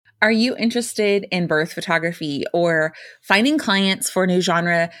Are you interested in birth photography or finding clients for a new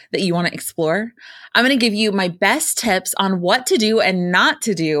genre that you want to explore? I'm going to give you my best tips on what to do and not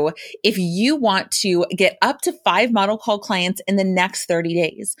to do if you want to get up to 5 model call clients in the next 30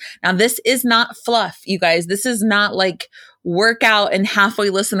 days. Now, this is not fluff, you guys. This is not like work out and halfway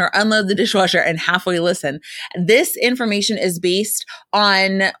listen or unload the dishwasher and halfway listen. This information is based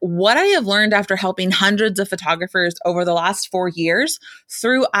on what I have learned after helping hundreds of photographers over the last 4 years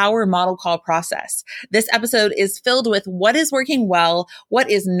through our model call process. This episode is filled with what is working well,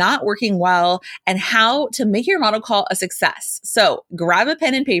 what is not working well, and how to make your model call a success. So grab a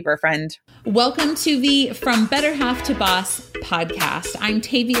pen and paper, friend. Welcome to the From Better Half to Boss podcast. I'm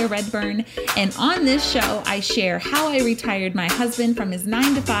Tavia Redburn, and on this show, I share how I retired my husband from his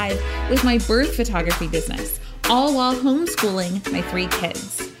 9-to-5 with my birth photography business, all while homeschooling my 3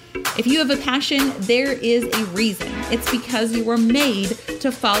 kids. If you have a passion, there is a reason. It's because you were made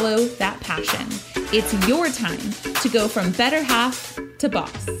to follow that passion. It's your time to go from better half to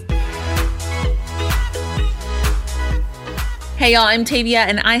boss. Hey y'all, I'm Tavia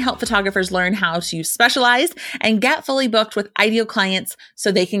and I help photographers learn how to specialize and get fully booked with ideal clients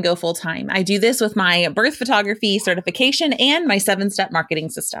so they can go full time. I do this with my birth photography certification and my 7-step marketing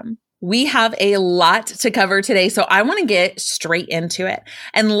system. We have a lot to cover today, so I want to get straight into it.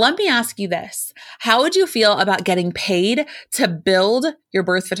 And let me ask you this. How would you feel about getting paid to build your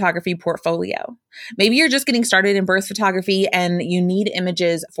birth photography portfolio? Maybe you're just getting started in birth photography and you need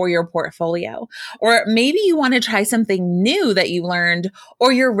images for your portfolio. Or maybe you want to try something new that you learned,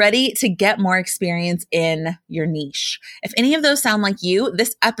 or you're ready to get more experience in your niche. If any of those sound like you,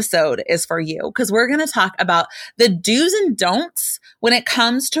 this episode is for you because we're going to talk about the do's and don'ts when it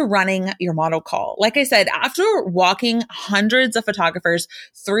comes to running your model call. Like I said, after walking hundreds of photographers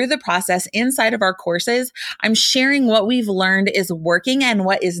through the process inside of our courses, I'm sharing what we've learned is working and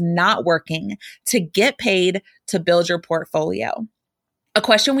what is not working to get paid to build your portfolio. A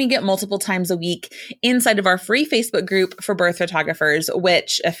question we get multiple times a week inside of our free Facebook group for birth photographers,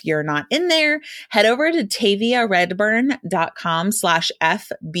 which if you're not in there, head over to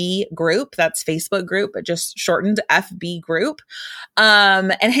taviaredburn.com/FB group. That's Facebook group, but just shortened FB group,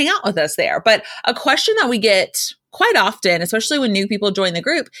 and hang out with us there. But a question that we get quite often, especially when new people join the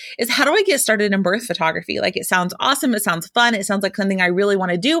group, is how do I get started in birth photography? Like it sounds awesome. It sounds fun. It sounds like something I really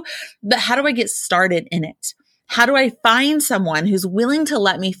want to do, but how do I get started in it? How do I find someone who's willing to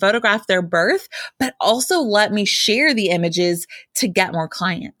let me photograph their birth, but also let me share the images to get more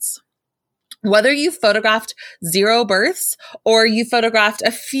clients? Whether you photographed 0 births or you photographed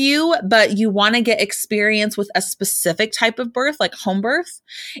a few, but you want to get experience with a specific type of birth, like home birth,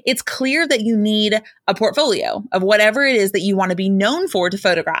 it's clear that you need a portfolio of whatever it is that you want to be known for to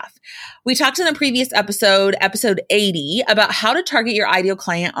photograph. We talked in the previous episode, episode 80, about how to target your ideal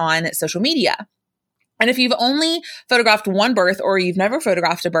client on social media. And if you've only photographed 1 birth or you've never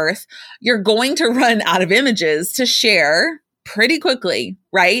photographed a birth, you're going to run out of images to share pretty quickly,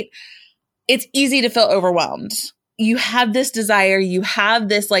 right? It's easy to feel overwhelmed. You have this desire, you have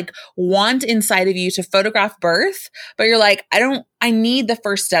this like want inside of you to photograph birth, but you're like, I need the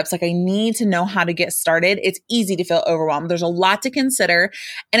first steps. Like I need to know how to get started. It's easy to feel overwhelmed. There's a lot to consider.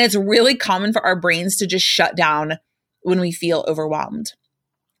 And it's really common for our brains to just shut down when we feel overwhelmed.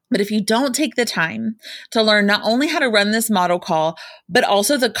 But if you don't take the time to learn not only how to run this model call, but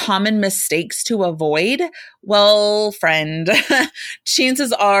also the common mistakes to avoid, well, friend,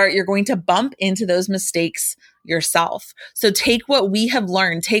 chances are you're going to bump into those mistakes yourself. So take what we have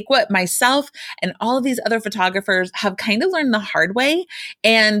learned, take what myself and all of these other photographers have kind of learned the hard way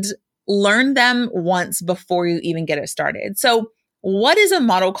and learn them once before you even get it started. So what is a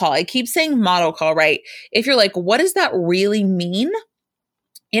model call? I keep saying model call, right? If you're like, what does that really mean?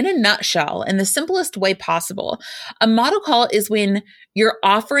 In a nutshell, in the simplest way possible, a model call is when you're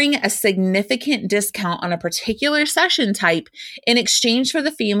offering a significant discount on a particular session type in exchange for the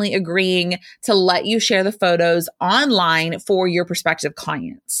family agreeing to let you share the photos online for your prospective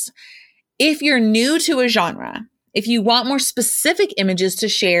clients. If you're new to a genre, if you want more specific images to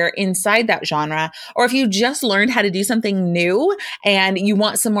share inside that genre, or if you just learned how to do something new and you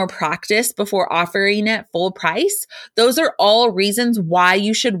want some more practice before offering it full price, those are all reasons why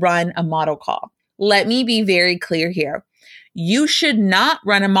you should run a model call. Let me be very clear here. You should not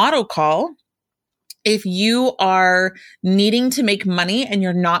run a model call if you are needing to make money and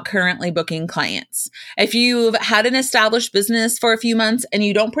you're not currently booking clients. If you've had an established business for a few months and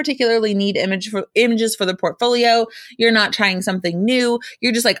you don't particularly need images for the portfolio, you're not trying something new,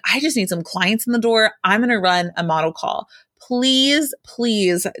 you're just like, I just need some clients in the door, I'm going to run a model call. Please,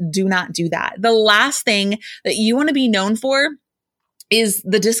 please do not do that. The last thing that you want to be known for is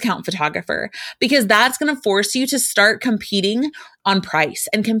the discount photographer, because that's going to force you to start competing on price.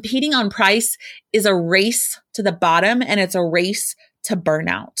 And competing on price is a race to the bottom, and it's a race to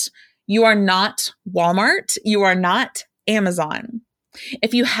burnout. You are not Walmart. You are not Amazon.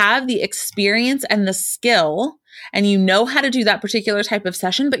 If you have the experience and the skill and you know how to do that particular type of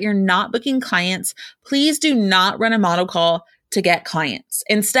session, but you're not booking clients, please do not run a model call to get clients.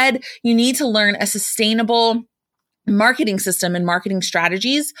 Instead, you need to learn a sustainable marketing system and marketing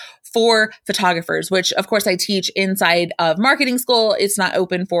strategies for photographers, which of course I teach inside of marketing school. It's not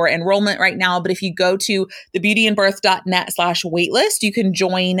open for enrollment right now, but if you go to thebeautyandbirth.net/waitlist, you can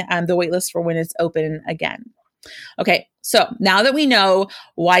join the waitlist for when it's open again. Okay. So now that we know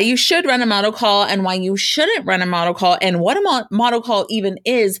why you should run a model call and why you shouldn't run a model call and what a model call even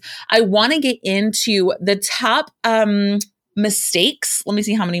is, I want to get into the top, mistakes. Let me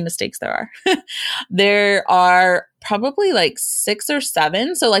see how many mistakes there are. There are probably like 6 or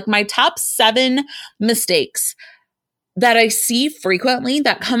 7. So like my top 7 mistakes that I see frequently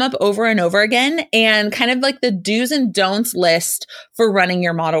that come up over and over again, and kind of like the do's and don'ts list for running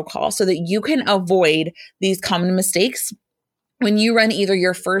your model call so that you can avoid these common mistakes when you run either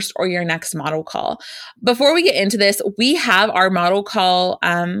your first or your next model call. Before we get into this, we have our model call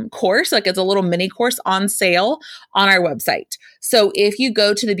course, like it's a little mini course on sale on our website. So if you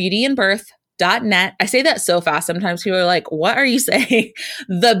go to thebeautyandbirth.net, I say that so fast, sometimes people are like, what are you saying?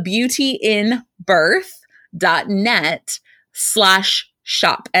 thebeautyandbirth.net/shop,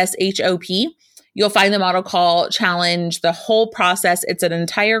 SHOP. You'll find the model call challenge, the whole process. It's an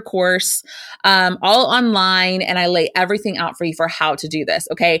entire course, all online, and I lay everything out for you for how to do this.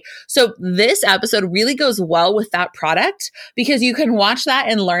 Okay. So this episode really goes well with that product because you can watch that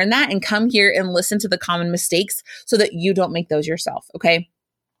and learn that and come here and listen to the common mistakes so that you don't make those yourself. Okay.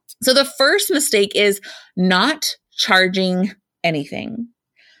 So the first mistake is not charging anything.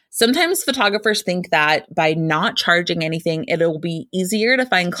 Sometimes photographers think that by not charging anything, it'll be easier to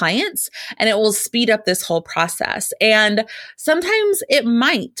find clients and it will speed up this whole process. And sometimes it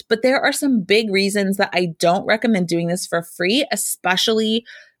might, but there are some big reasons that I don't recommend doing this for free, especially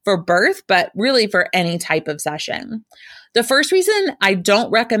for birth, but really for any type of session. The first reason I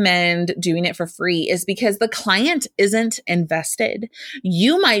don't recommend doing it for free is because the client isn't invested.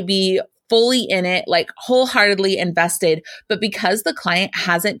 You might be fully in it, like wholeheartedly invested, but because the client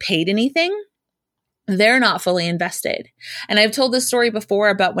hasn't paid anything, they're not fully invested. And I've told this story before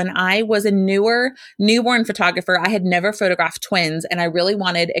about when I was a newborn photographer, I had never photographed twins and I really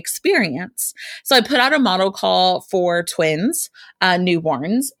wanted experience. So I put out a model call for twins,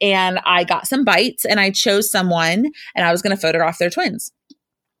 newborns, and I got some bites and I chose someone and I was going to photograph their twins.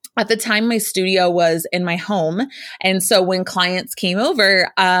 At the time, my studio was in my home. And so when clients came over,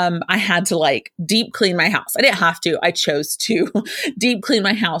 I had to like deep clean my house. I didn't have to. I chose to deep clean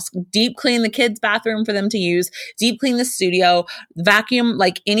my house, deep clean the kids' bathroom for them to use, deep clean the studio, vacuum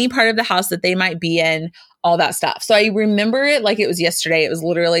like any part of the house that they might be in, all that stuff. So I remember it like it was yesterday. It was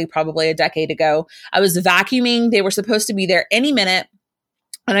literally probably a decade ago. I was vacuuming. They were supposed to be there any minute.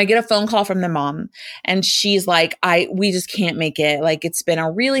 And I get a phone call from the mom and she's like, we just can't make it. Like, it's been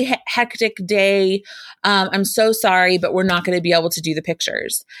a really hectic day. I'm so sorry, but we're not going to be able to do the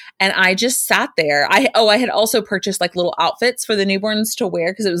pictures. And I just sat there. I had also purchased like little outfits for the newborns to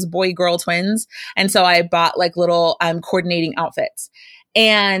wear because it was boy girl twins. And so I bought like little coordinating outfits.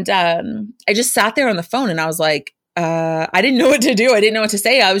 And I just sat there on the phone and I was like, I didn't know what to do. I didn't know what to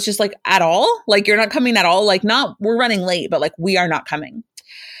say. I was just like, at all? Like, you're not coming at all? Like, not, we're running late, but like, we are not coming.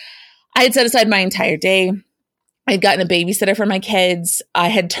 I had set aside my entire day. I had gotten a babysitter for my kids. I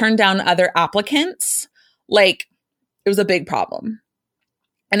had turned down other applicants. Like, it was a big problem.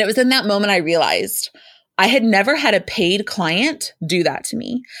 And it was in that moment I realized I had never had a paid client do that to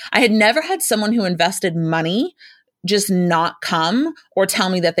me. I had never had someone who invested money just not come or tell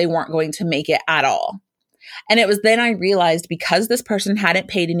me that they weren't going to make it at all. And it was then I realized because this person hadn't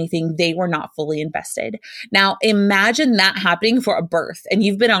paid anything, they were not fully invested. Now, imagine that happening for a birth and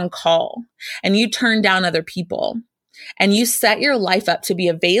you've been on call and you turn down other people and you set your life up to be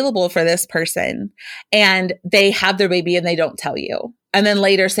available for this person and they have their baby and they don't tell you. And then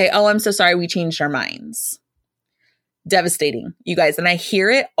later say, oh, I'm so sorry, we changed our minds. Devastating, you guys. And I hear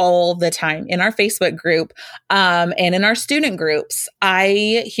it all the time in our Facebook group and in our student groups.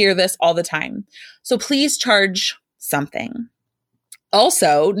 I hear this all the time. So please charge something.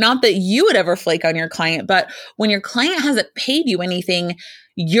 Also, not that you would ever flake on your client, but when your client hasn't paid you anything,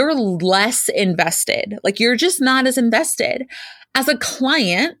 you're less invested. Like, you're just not as invested. As a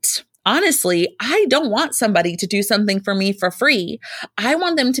client, honestly, I don't want somebody to do something for me for free. I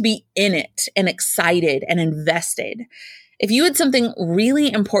want them to be in it and excited and invested. If you had something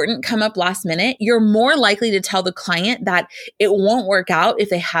really important come up last minute, you're more likely to tell the client that it won't work out if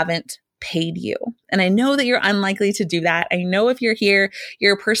they haven't paid you. And I know that you're unlikely to do that. I know if you're here,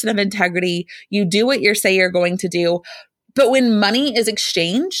 you're a person of integrity, you do what you say you're going to do. But when money is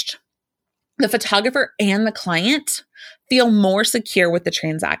exchanged, the photographer and the client feel more secure with the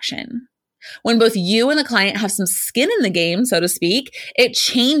transaction. When both you and the client have some skin in the game, so to speak, it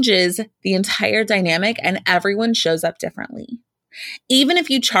changes the entire dynamic and everyone shows up differently. Even if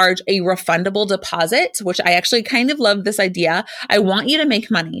you charge a refundable deposit, which I actually kind of love this idea, I want you to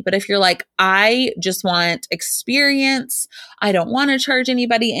make money. But if you're like, I just want experience, I don't want to charge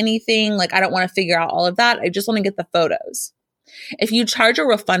anybody anything, like I don't want to figure out all of that, I just want to get the photos. If you charge a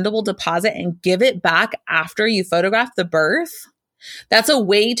refundable deposit and give it back after you photograph the birth, that's a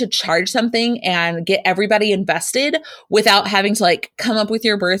way to charge something and get everybody invested without having to like come up with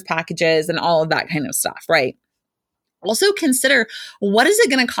your birth packages and all of that kind of stuff, right? Also consider, what is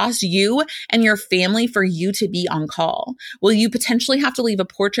it going to cost you and your family for you to be on call? Will you potentially have to leave a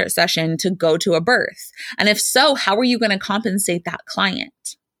portrait session to go to a birth? And if so, how are you going to compensate that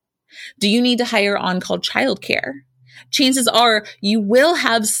client? Do you need to hire on-call childcare? Chances are you will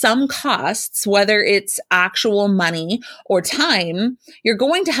have some costs, whether it's actual money or time, you're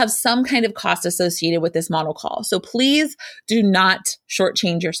going to have some kind of cost associated with this model call. So please do not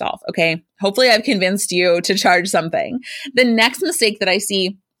shortchange yourself, okay? Hopefully I've convinced you to charge something. The next mistake that I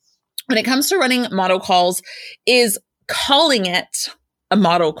see when it comes to running model calls is calling it a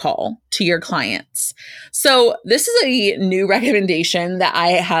model call to your clients. So this is a new recommendation that I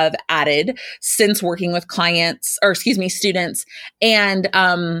have added since working with students and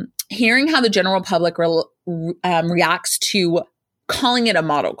hearing how the general public reacts to calling it a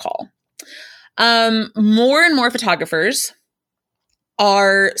model call. More and more photographers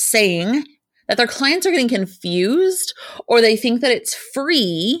are saying that their clients are getting confused or they think that it's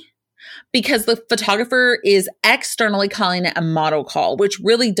free because the photographer is externally calling it a model call, which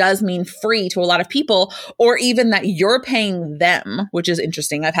really does mean free to a lot of people, or even that you're paying them, which is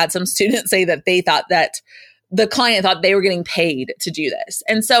interesting. I've had some students say that they thought that the client thought they were getting paid to do this.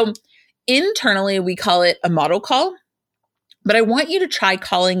 And so internally, we call it a model call, but I want you to try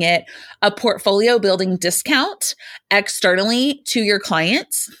calling it a portfolio building discount externally to your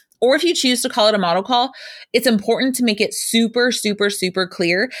clients. Or if you choose to call it a model call, it's important to make it super, super, super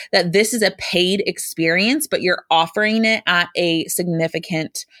clear that this is a paid experience, but you're offering it at a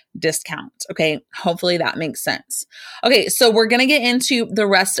significant discount. Okay. Hopefully that makes sense. Okay. So we're going to get into the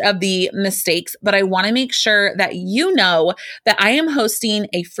rest of the mistakes, but I want to make sure that you know that I am hosting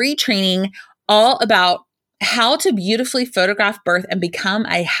a free training all about how to beautifully photograph birth and become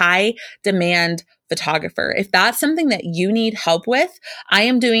a high demand photographer. If that's something that you need help with, I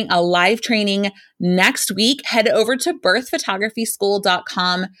am doing a live training next week. Head over to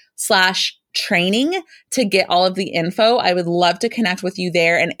birthphotographyschool.com/training to get all of the info. I would love to connect with you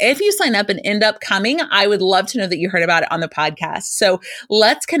there. And if you sign up and end up coming, I would love to know that you heard about it on the podcast. So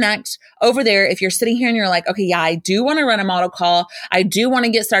let's connect over there. If you're sitting here and you're like, okay, yeah, I do want to run a model call. I do want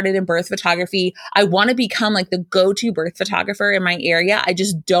to get started in birth photography. I want to become like the go-to birth photographer in my area. I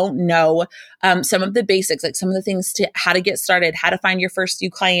just don't know some of the basics, like some of the things to how to get started, how to find your first few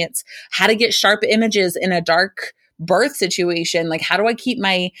clients, how to get sharp images in a dark birth situation. Like, how do I keep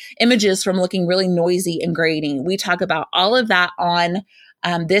my images from looking really noisy and grainy? We talk about all of that on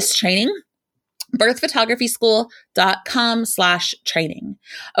this training, birthphotographyschool.com/training.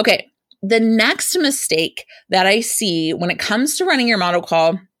 Okay. The next mistake that I see when it comes to running your model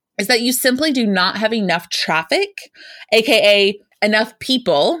call is that you simply do not have enough traffic, AKA enough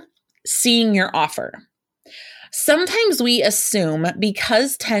people seeing your offer. Sometimes we assume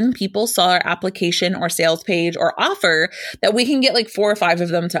because 10 people saw our application or sales page or offer that we can get like 4 or 5 of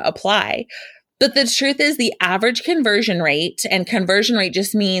them to apply. But the truth is the average conversion rate, and conversion rate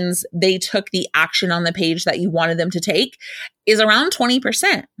just means they took the action on the page that you wanted them to take, is around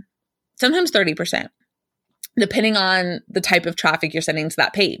 20%, sometimes 30%, depending on the type of traffic you're sending to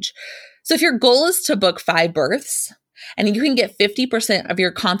that page. So if your goal is to book 5 births, and you can get 50% of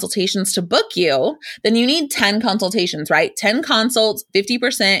your consultations to book you, then you need 10 consultations, right? 10 consults,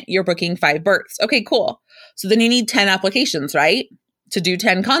 50%, you're booking 5 births. Okay, cool. So then you need 10 applications, right? To do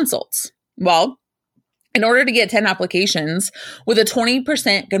 10 consults. Well, in order to get 10 applications with a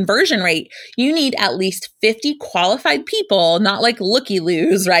 20% conversion rate, you need at least 50 qualified people, not like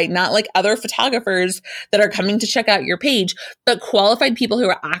looky-loos, right? Not like other photographers that are coming to check out your page, but qualified people who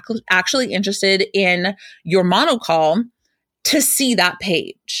are actually interested in your model call to see that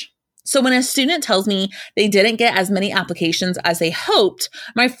page. So when a student tells me they didn't get as many applications as they hoped,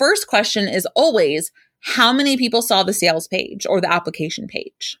 my first question is always, how many people saw the sales page or the application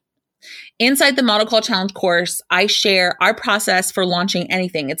page. Inside the Model Call Challenge course, I share our process for launching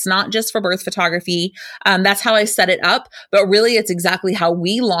anything. It's not just for birth photography. That's how I set it up, but really it's exactly how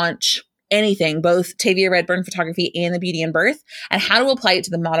we launch anything, both Tavia Redburn Photography and the Beauty and Birth, and how to apply it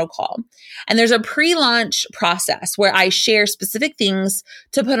to the model call. And there's a pre-launch process where I share specific things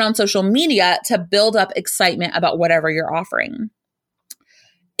to put on social media to build up excitement about whatever you're offering.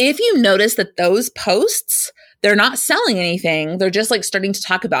 If you notice that those posts, they're not selling anything, they're just like starting to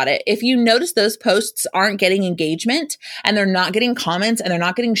talk about it. If you notice those posts aren't getting engagement and they're not getting comments and they're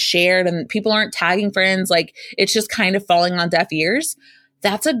not getting shared and people aren't tagging friends, like it's just kind of falling on deaf ears,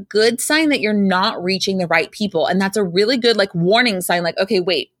 that's a good sign that you're not reaching the right people. And that's a really good like warning sign, like, okay,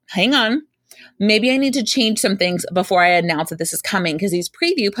 wait, hang on. Maybe I need to change some things before I announce that this is coming because these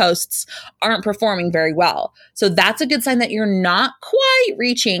preview posts aren't performing very well. So that's a good sign that you're not quite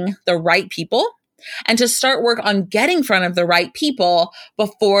reaching the right people, and to start work on getting in front of the right people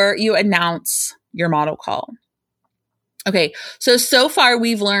before you announce your model call. Okay, so far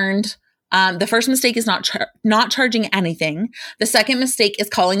we've learned the first mistake is not charging anything. The second mistake is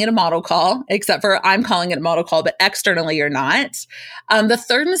calling it a model call, except for I'm calling it a model call, but externally you're not. The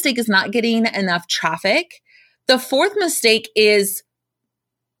third mistake is not getting enough traffic. The fourth mistake is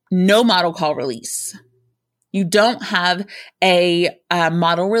no model call release. You don't have a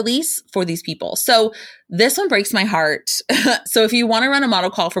model release for these people. So this one breaks my heart. So if you want to run a model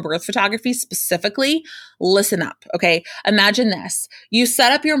call for birth photography specifically, listen up, okay? Imagine this. You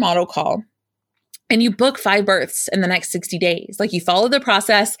set up your model call and you book 5 births in the next 60 days. Like you follow the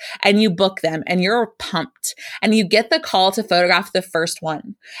process and you book them and you're pumped and you get the call to photograph the first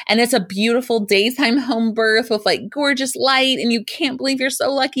one. And it's a beautiful daytime home birth with like gorgeous light and you can't believe you're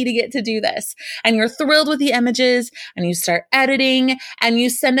so lucky to get to do this. And you're thrilled with the images and you start editing and you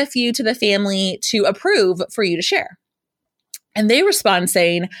send a few to the family to approve for you to share. And they respond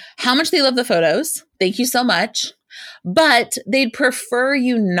saying how much they love the photos. Thank you so much. But they'd prefer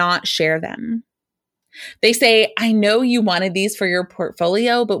you not share them. They say, I know you wanted these for your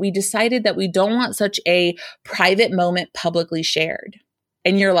portfolio, but we decided that we don't want such a private moment publicly shared.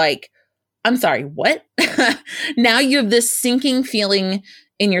 And you're like, I'm sorry, what? Now you have this sinking feeling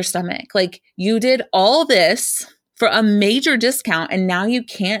in your stomach. Like you did all this for a major discount and now you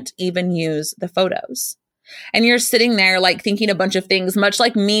can't even use the photos. And you're sitting there like thinking a bunch of things, much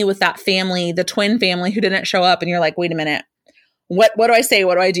like me with that family, the twin family who didn't show up. And you're like, wait a minute. What do I say?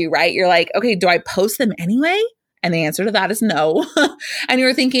 What do I do? Right? You're like, okay, do I post them anyway? And the answer to that is no. And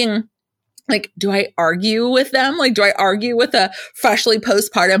you're thinking, like, do I argue with them? Like, do I argue with a freshly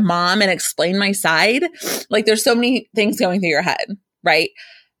postpartum mom and explain my side? Like, there's so many things going through your head, right?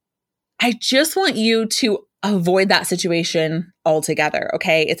 I just want you to avoid that situation altogether.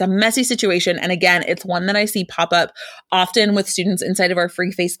 Okay. It's a messy situation. And again, it's one that I see pop up often with students inside of our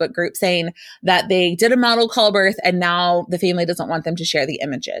free Facebook group saying that they did a model call birth and now the family doesn't want them to share the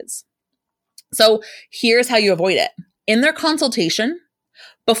images. So here's how you avoid it. In their consultation,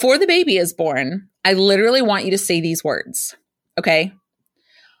 before the baby is born, I literally want you to say these words. Okay.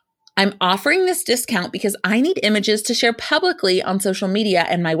 I'm offering this discount because I need images to share publicly on social media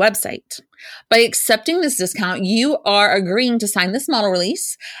and my website. By accepting this discount, you are agreeing to sign this model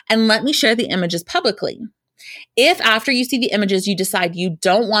release and let me share the images publicly. If after you see the images, you decide you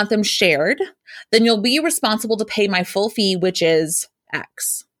don't want them shared, then you'll be responsible to pay my full fee, which is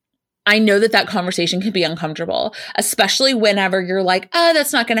X. I know that conversation can be uncomfortable, especially whenever you're like, oh,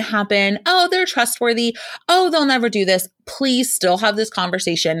 that's not going to happen. Oh, they're trustworthy. Oh, they'll never do this. Please still have this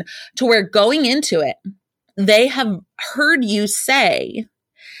conversation to where going into it, they have heard you say,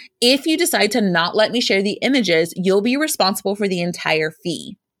 if you decide to not let me share the images, you'll be responsible for the entire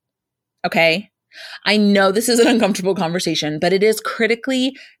fee. Okay? I know this is an uncomfortable conversation, but it is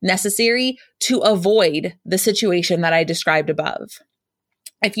critically necessary to avoid the situation that I described above.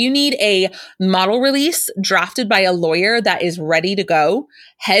 If you need a model release drafted by a lawyer that is ready to go,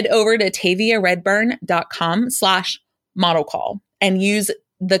 head over to taviaredburn.com/model call and use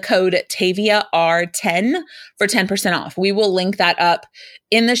the code TaviaR10 for 10% off. We will link that up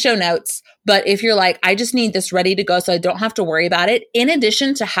in the show notes. But if you're like, I just need this ready to go so I don't have to worry about it, in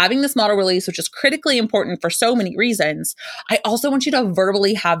addition to having this model release, which is critically important for so many reasons, I also want you to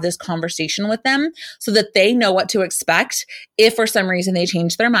verbally have this conversation with them so that they know what to expect if for some reason they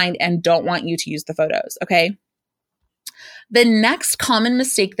change their mind and don't want you to use the photos, okay? The next common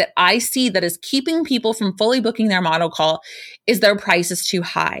mistake that I see that is keeping people from fully booking their model call is their price is too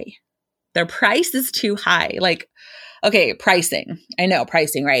high. Their price is too high. Like, okay, pricing. I know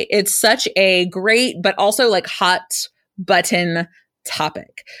pricing, right? It's such a great, but also like hot button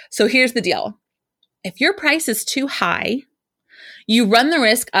topic. So here's the deal. if your price is too high, you run the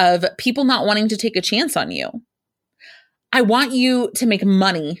risk of people not wanting to take a chance on you. I want you to make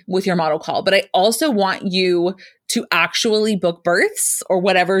money with your model call, but I also want you to actually book births or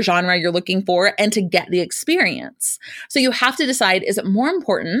whatever genre you're looking for and to get the experience. So you have to decide, is it more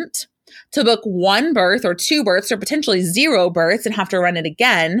important to book one birth or two births or potentially zero births and have to run it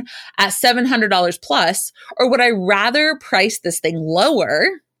again at $700 plus? Or would I rather price this thing lower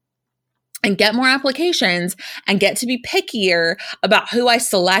and get more applications and get to be pickier about who I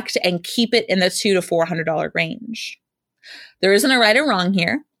select and keep it in the $200 to $400 range? There isn't a right or wrong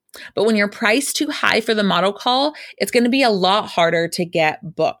here, but when you're priced too high for the model call, it's going to be a lot harder to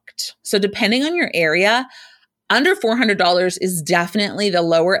get booked. So depending on your area, under $400 is definitely the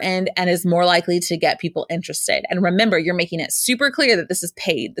lower end and is more likely to get people interested. And remember, you're making it super clear that this is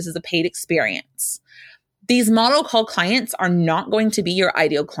paid. This is a paid experience. These model call clients are not going to be your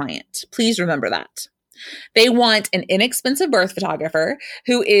ideal client. Please remember that. They want an inexpensive birth photographer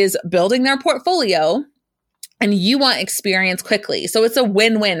who is building their portfolio, and you want experience quickly. So it's a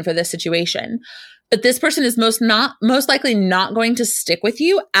win-win for this situation. But this person is most likely not going to stick with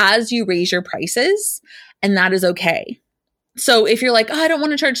you as you raise your prices, and that is okay. So if you're like, oh, I don't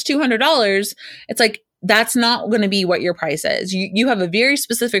want to charge $200, it's like, that's not going to be what your price is. You have a very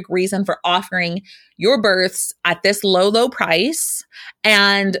specific reason for offering your births at this low price,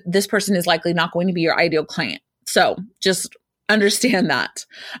 and this person is likely not going to be your ideal client. So just understand that.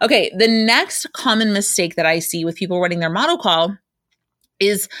 Okay, the next common mistake that I see with people running their model call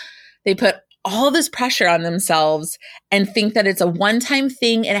is they put all this pressure on themselves and think that it's a one-time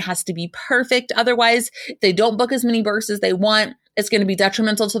thing and it has to be perfect. Otherwise, if they don't book as many births as they want, it's going to be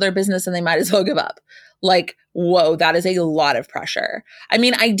detrimental to their business and they might as well give up. Like, whoa, that is a lot of pressure. I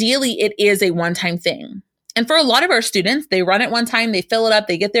mean, ideally, it is a one-time thing. And for a lot of our students, they run it one time, they fill it up,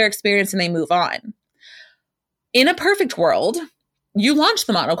 they get their experience, and they move on. In a perfect world, you launch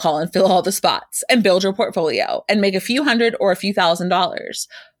the model call and fill all the spots and build your portfolio and make a few hundred or a few $1,000s.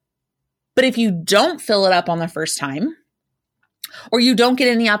 But if you don't fill it up on the first time, or you don't get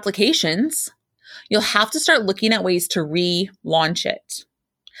any applications, you'll have to start looking at ways to relaunch it.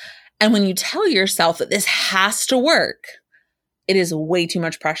 And when you tell yourself that this has to work, it is way too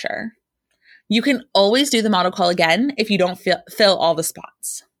much pressure. You can always do the model call again if you don't fill all the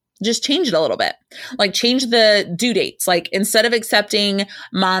spots. Just change it a little bit. Like change the due dates. Like instead of accepting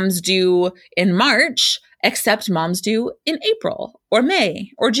moms due in March, accept moms due in April or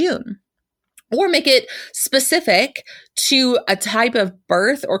May or June. Or make it specific to a type of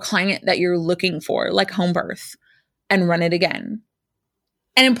birth or client that you're looking for, like home birth, and run it again.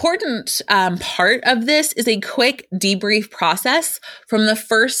 An important part of this is a quick debrief process from the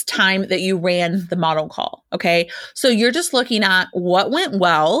first time that you ran the model call, okay? So you're just looking at what went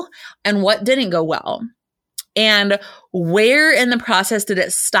well and what didn't go well. And where in the process did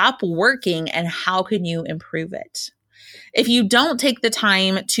it stop working and how can you improve it? If you don't take the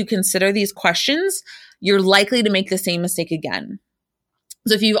time to consider these questions, you're likely to make the same mistake again.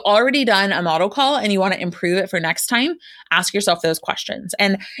 So if you've already done a model call and you want to improve it for next time, ask yourself those questions.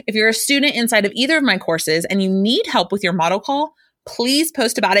 And if you're a student inside of either of my courses and you need help with your model call, please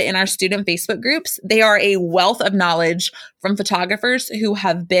post about it in our student Facebook groups. They are a wealth of knowledge from photographers who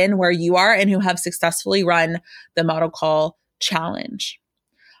have been where you are and who have successfully run the model call challenge.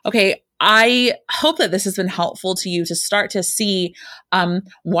 Okay, I hope that this has been helpful to you to start to see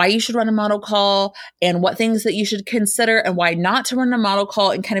why you should run a model call and what things that you should consider and why not to run a model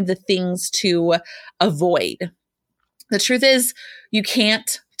call and kind of the things to avoid. The truth is, you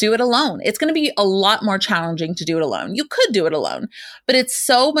can't do it alone. It's going to be a lot more challenging to do it alone. You could do it alone, but it's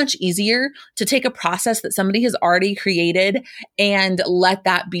so much easier to take a process that somebody has already created and let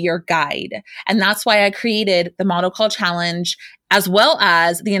that be your guide. And that's why I created the Model Call Challenge, as well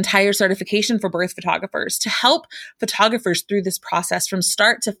as the entire certification for birth photographers, to help photographers through this process from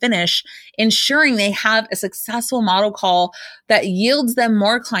start to finish, ensuring they have a successful model call that yields them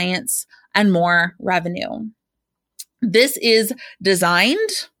more clients and more revenue. This is designed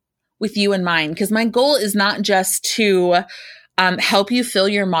with you in mind, because my goal is not just to help you fill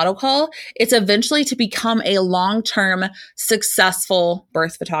your model call. It's eventually to become a long-term successful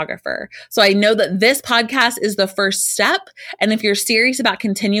birth photographer. So I know that this podcast is the first step. And if you're serious about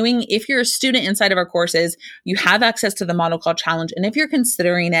continuing, if you're a student inside of our courses, you have access to the Model Call Challenge. And if you're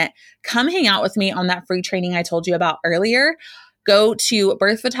considering it, come hang out with me on that free training I told you about earlier. Go to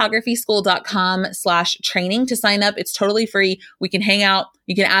birthphotographyschool.com/training to sign up. It's totally free. We can hang out.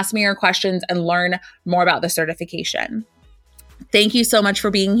 You can ask me your questions and learn more about the certification. Thank you so much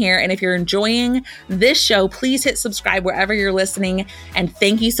for being here. And if you're enjoying this show, please hit subscribe wherever you're listening. And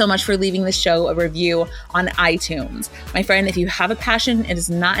thank you so much for leaving the show a review on iTunes. My friend, if you have a passion, it is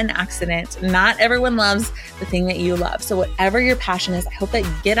not an accident. Not everyone loves the thing that you love. So whatever your passion is, I hope that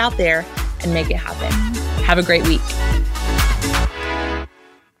you get out there and make it happen. Have a great week.